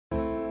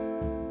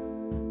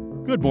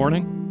Good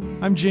morning.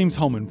 I'm James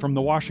Hohmann from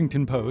The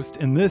Washington Post,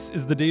 and this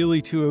is the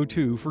Daily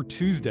 202 for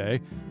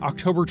Tuesday,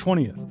 October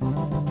 20th.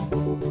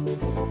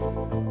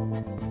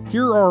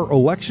 Here are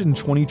election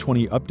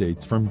 2020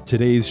 updates from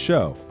today's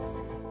show.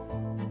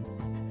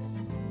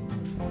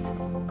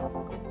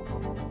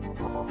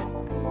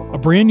 A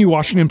brand new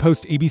Washington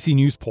Post ABC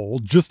News poll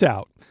just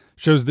out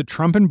shows that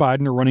Trump and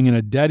Biden are running in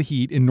a dead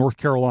heat in North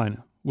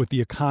Carolina, with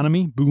the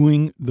economy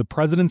buoying the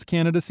president's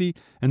candidacy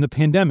and the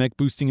pandemic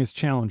boosting his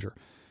challenger.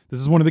 This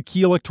is one of the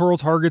key electoral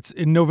targets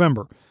in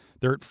November.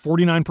 They're at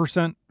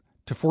 49%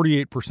 to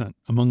 48%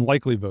 among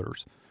likely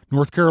voters.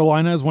 North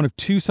Carolina is one of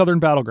two southern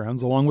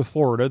battlegrounds, along with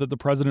Florida, that the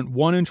president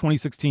won in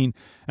 2016,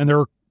 and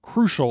they're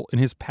crucial in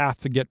his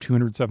path to get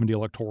 270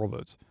 electoral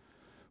votes.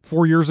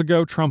 4 years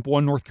ago, Trump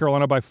won North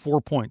Carolina by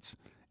 4 points,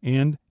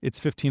 and its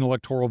 15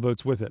 electoral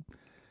votes with it.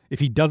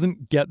 If he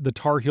doesn't get the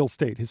Tar Heel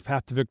state, his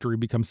path to victory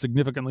becomes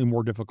significantly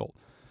more difficult.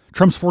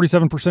 Trump's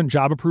 47%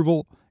 job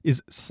approval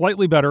is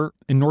slightly better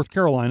in North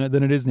Carolina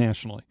than it is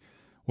nationally.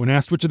 When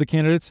asked which of the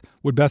candidates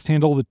would best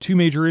handle the two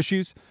major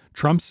issues,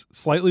 Trump's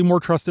slightly more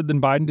trusted than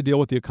Biden to deal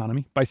with the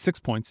economy by 6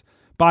 points.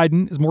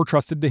 Biden is more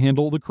trusted to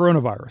handle the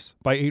coronavirus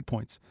by 8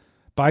 points.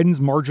 Biden's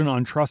margin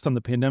on trust on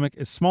the pandemic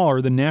is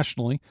smaller than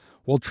nationally,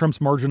 while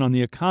Trump's margin on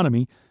the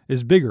economy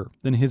is bigger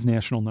than his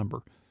national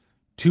number.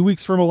 2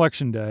 weeks from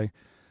Election Day,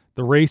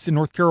 the race in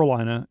North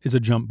Carolina is a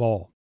jump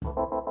ball.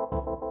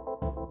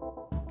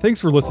 Thanks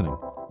for listening.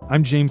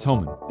 I'm James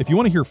Hohmann. If you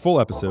want to hear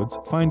full episodes,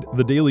 find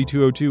The Daily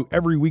 202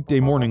 every weekday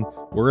morning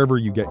wherever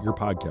you get your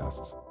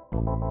podcasts.